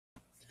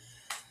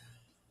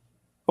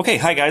Okay,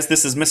 hi guys,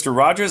 this is Mr.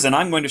 Rogers, and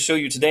I'm going to show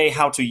you today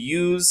how to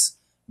use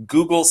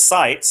Google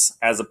Sites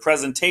as a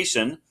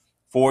presentation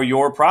for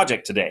your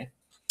project today.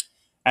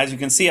 As you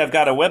can see, I've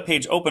got a web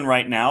page open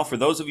right now. For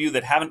those of you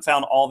that haven't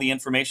found all the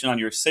information on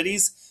your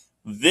cities,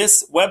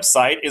 this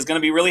website is going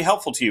to be really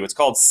helpful to you. It's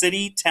called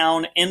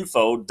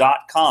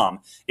citytowninfo.com.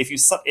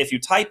 If you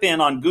type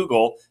in on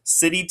Google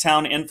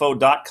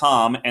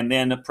citytowninfo.com and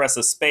then press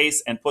a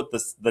space and put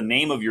the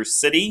name of your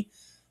city,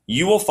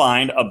 you will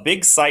find a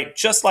big site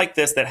just like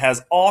this that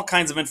has all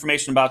kinds of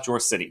information about your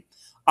city.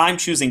 I'm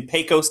choosing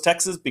Pecos,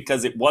 Texas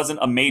because it wasn't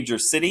a major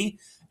city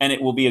and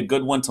it will be a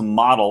good one to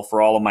model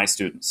for all of my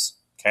students.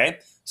 Okay,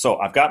 so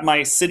I've got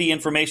my city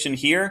information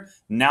here.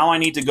 Now I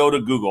need to go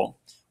to Google.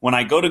 When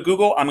I go to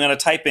Google, I'm going to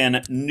type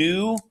in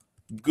new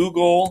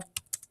Google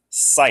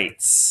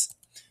Sites.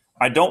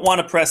 I don't want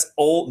to press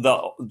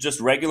just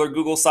regular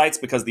Google Sites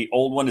because the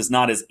old one is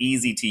not as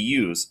easy to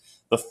use.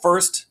 The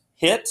first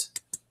hit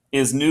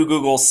is new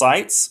Google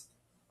Sites,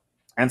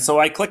 and so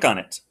I click on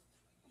it.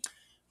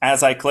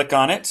 As I click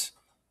on it,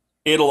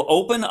 it'll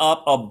open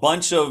up a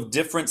bunch of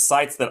different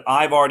sites that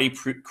I've already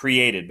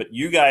created, but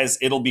you guys,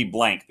 it'll be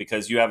blank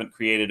because you haven't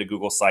created a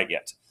Google site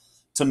yet.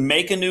 To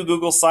make a new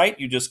Google site,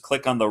 you just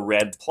click on the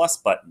red plus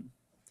button.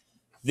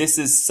 This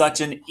is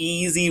such an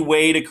easy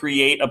way to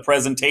create a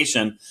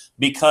presentation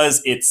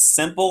because it's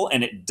simple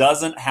and it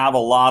doesn't have a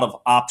lot of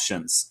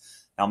options.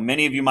 Now,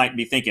 many of you might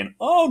be thinking,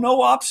 oh,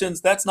 no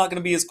options, that's not going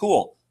to be as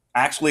cool.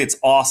 Actually, it's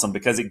awesome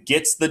because it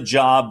gets the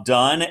job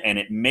done and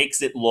it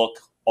makes it look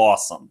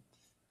awesome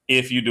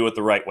if you do it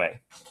the right way.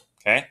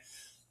 Okay?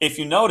 If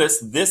you notice,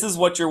 this is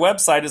what your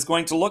website is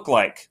going to look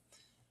like.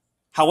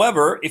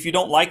 However, if you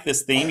don't like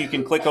this theme, you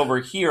can click over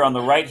here on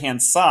the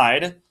right-hand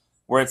side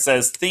where it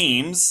says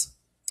Themes,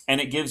 and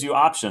it gives you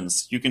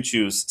options. You can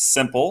choose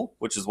Simple,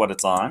 which is what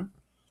it's on,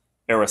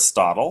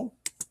 Aristotle,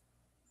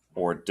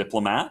 or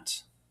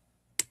Diplomat,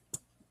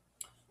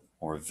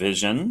 or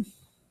Vision,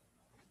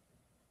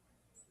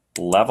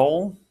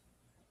 Level,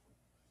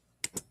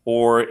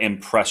 or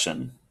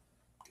Impression.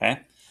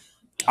 Okay,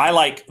 I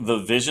like the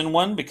Vision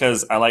one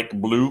because I like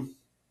blue,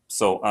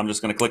 so I'm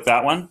just going to click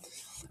that one.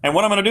 And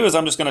what I'm going to do is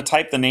I'm just going to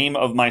type the name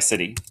of my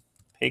city,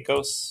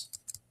 Pecos,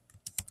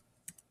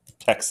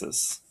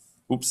 Texas.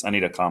 Oops, I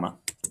need a comma.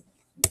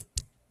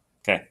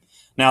 Okay,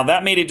 now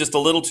that made it just a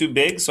little too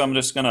big, so I'm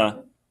just going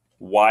to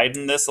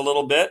widen this a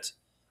little bit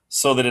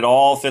so that it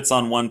all fits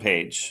on one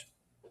page.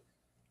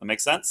 That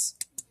makes sense?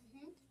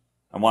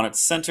 I want it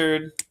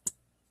centered,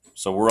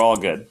 so we're all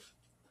good.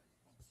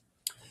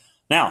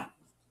 Now,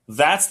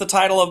 that's the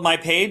title of my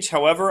page.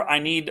 However, I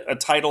need a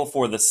title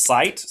for the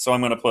site, so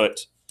I'm going to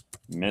put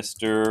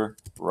Mr.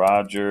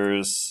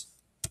 Rogers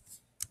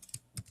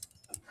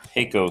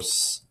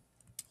Pecos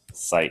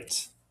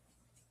site.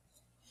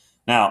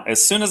 Now,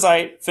 as soon as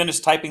I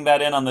finish typing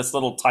that in on this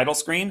little title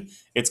screen,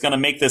 it's going to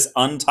make this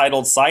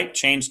untitled site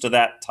change to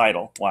that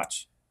title.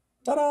 Watch.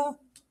 Ta-da!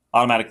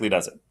 Automatically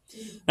does it.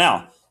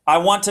 Now, I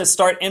want to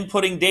start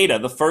inputting data.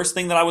 The first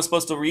thing that I was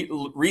supposed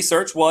to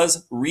research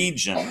was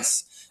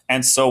regions.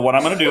 And so what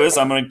I'm going to do is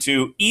I'm going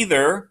to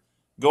either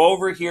go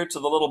over here to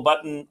the little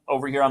button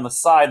over here on the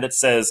side that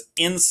says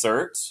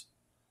Insert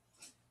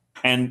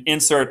and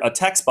insert a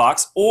text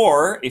box.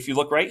 Or if you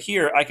look right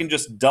here, I can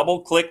just double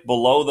click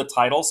below the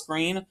title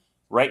screen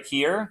right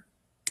here.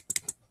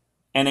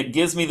 And it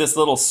gives me this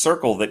little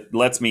circle that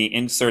lets me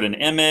insert an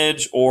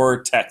image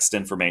or text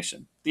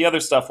information. The other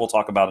stuff we'll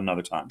talk about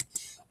another time.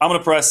 I'm going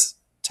to press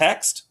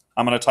text.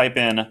 I'm going to type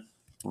in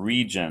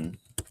region.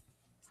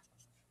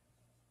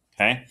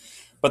 Okay.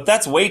 But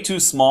that's way too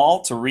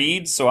small to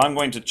read, so I'm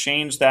going to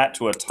change that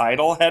to a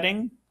title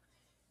heading.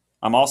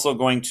 I'm also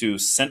going to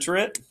center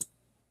it.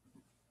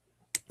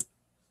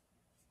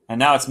 And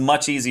now it's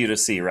much easier to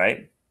see,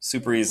 right?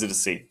 Super easy to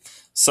see.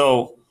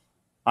 So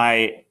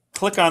I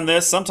click on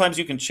this. Sometimes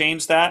you can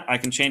change that. I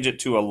can change it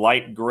to a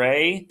light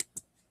gray,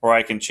 or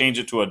I can change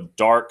it to a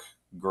dark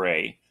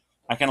gray.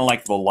 I kind of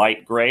like the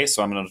light gray,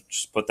 so I'm going to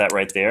just put that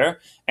right there.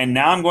 And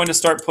now I'm going to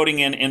start putting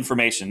in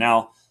information.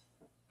 Now,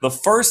 the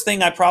first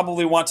thing I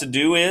probably want to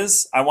do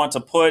is I want to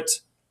put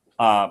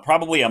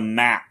probably a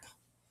map,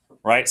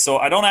 right? So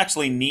I don't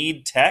actually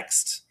need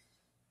text.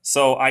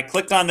 So I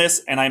clicked on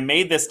this and I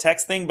made this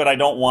text thing, but I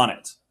don't want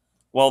it.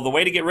 Well, the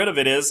way to get rid of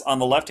it is on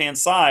the left-hand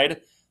side,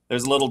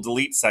 there's a little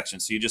delete section,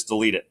 so you just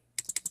delete it.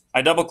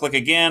 I double-click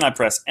again, I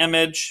press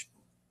image,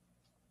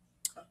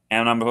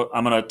 and I'm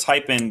going to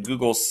type in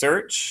Google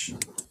search,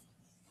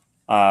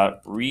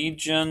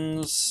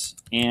 regions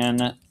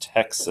in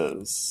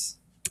Texas.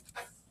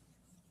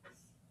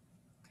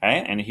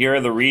 Okay, and here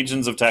are the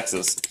regions of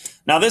Texas.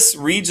 Now this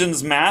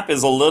regions map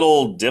is a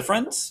little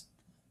different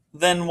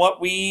than what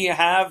we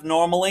have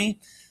normally.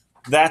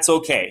 That's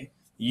okay.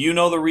 You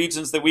know the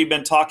regions that we've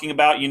been talking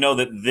about. You know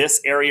that this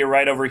area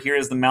right over here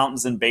is the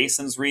Mountains and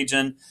Basins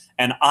region.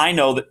 And I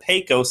know that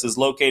Pecos is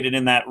located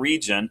in that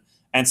region.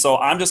 And so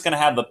I'm just going to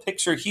have the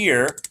picture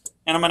here,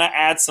 and I'm going to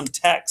add some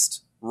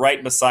text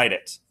right beside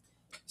it.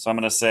 So I'm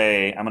going to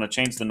say, I'm going to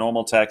change the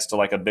normal text to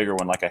like a bigger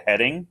one, like a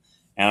heading.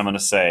 And I'm going to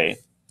say,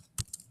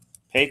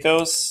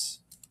 Pecos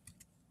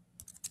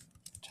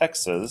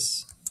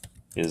Texas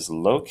is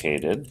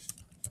located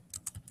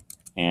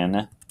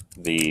in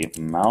the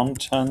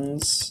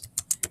mountains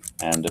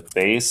and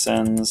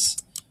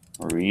basins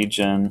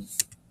region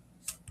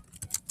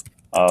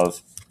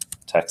of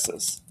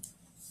Texas.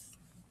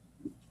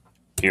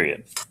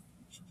 Period.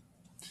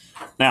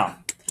 Now,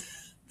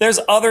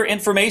 there's other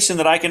information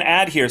that I can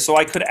add here, so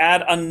I could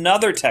add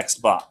another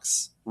text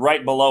box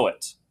right below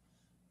it.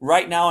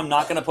 Right now, I'm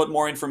not going to put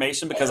more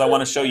information because I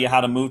want to show you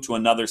how to move to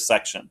another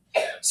section.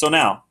 So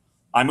now,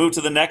 I move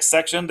to the next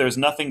section. There's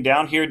nothing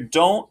down here.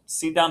 Don't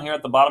see down here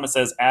at the bottom it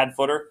says add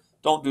footer.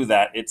 Don't do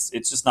that. It's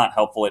just not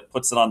helpful. It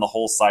puts it on the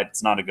whole site.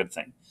 It's not a good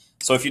thing.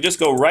 So if you just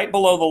go right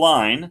below the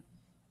line,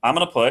 I'm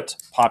going to put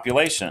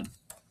population.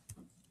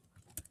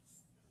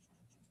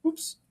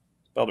 Oops,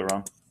 spelled it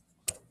wrong.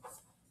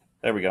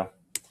 There we go.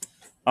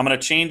 I'm going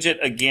to change it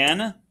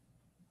again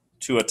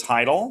to a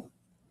title.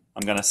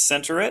 I'm going to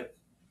center it.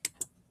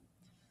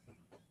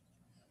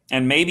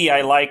 And maybe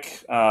I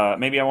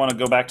want to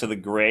go back to the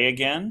gray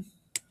again.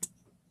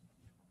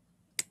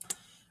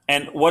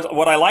 And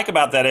what I like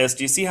about that is,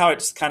 do you see how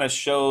it kind of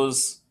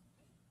shows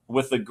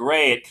with the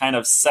gray, it kind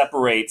of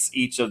separates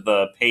each of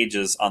the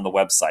pages on the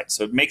website.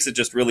 So it makes it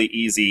just really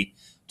easy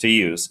to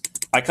use.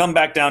 I come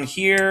back down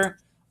here,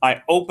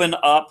 I open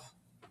up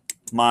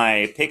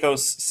my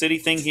Pecos City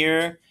thing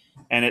here,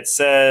 and it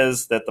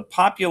says that the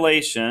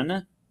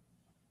population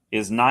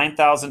is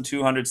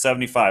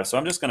 9,275. So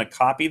I'm just going to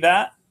copy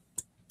that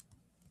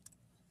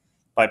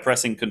by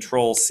pressing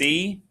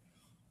Control-C,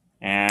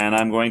 and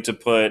I'm going to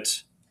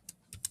put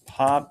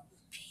population,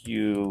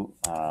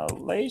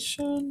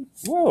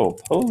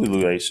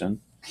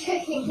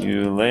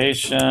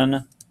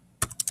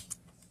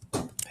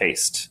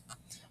 paste.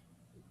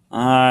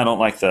 I don't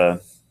like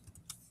the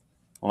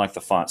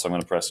font, so I'm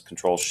going to press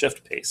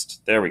Control-Shift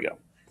paste. There we go.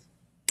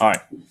 All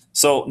right,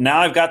 so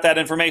now I've got that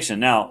information.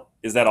 Now,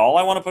 is that all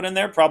I want to put in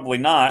there? Probably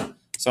not.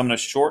 So I'm going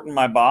to shorten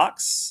my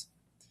box.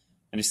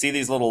 And you see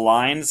these little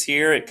lines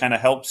here? It kind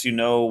of helps you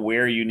know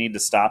where you need to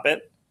stop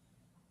it.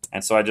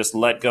 And so I just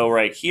let go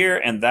right here,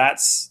 and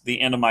that's the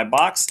end of my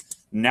box.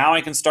 Now I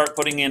can start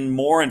putting in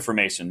more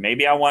information.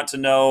 Maybe I want to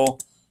know,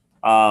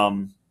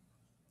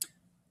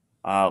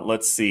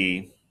 let's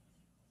see,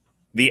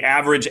 the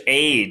average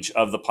age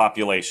of the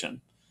population.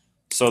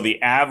 So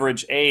the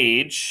average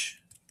age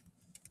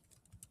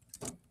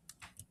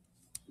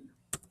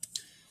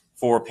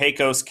for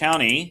Pecos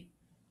County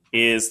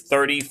is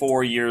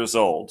 34 years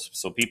old.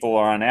 So people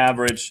are on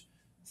average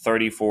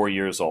 34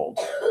 years old.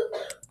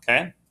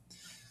 Okay?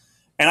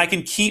 And I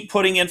can keep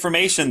putting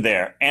information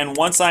there. And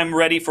once I'm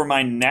ready for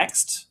my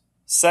next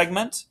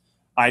segment,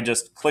 I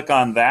just click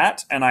on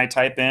that and I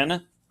type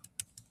in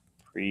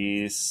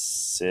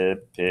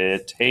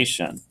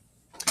precipitation.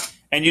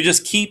 And you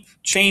just keep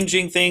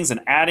changing things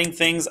and adding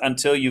things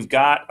until you've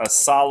got a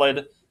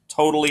solid,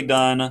 totally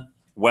done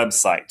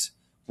website.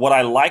 What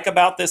I like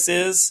about this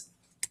is,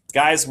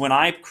 guys, when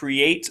I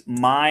create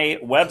my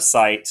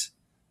website,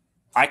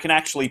 I can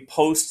actually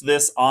post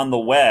this on the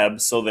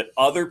web so that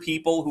other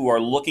people who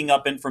are looking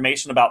up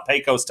information about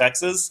Pecos,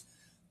 Texas,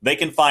 they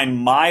can find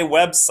my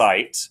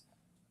website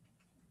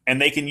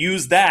and they can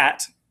use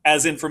that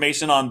as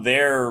information on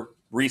their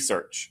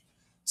research.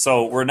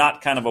 So we're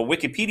not kind of a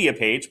Wikipedia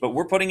page, but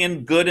we're putting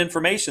in good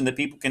information that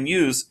people can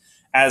use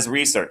as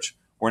research.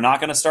 We're not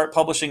going to start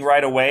publishing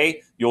right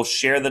away. You'll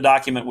share the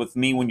document with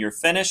me when you're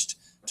finished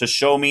to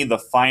show me the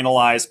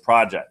finalized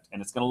project.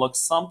 And it's going to look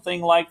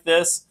something like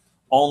this,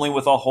 only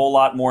with a whole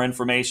lot more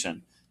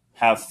information.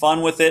 Have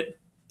fun with it.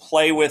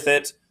 Play with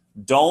it.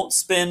 Don't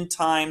spend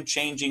time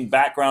changing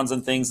backgrounds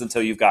and things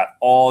until you've got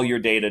all your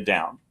data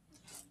down.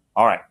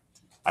 All right.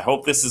 I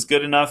hope this is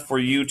good enough for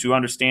you to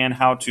understand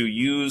how to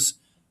use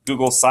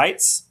Google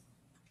Sites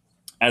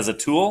as a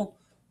tool.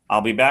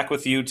 I'll be back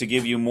with you to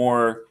give you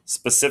more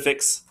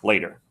specifics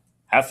later.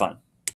 Have fun.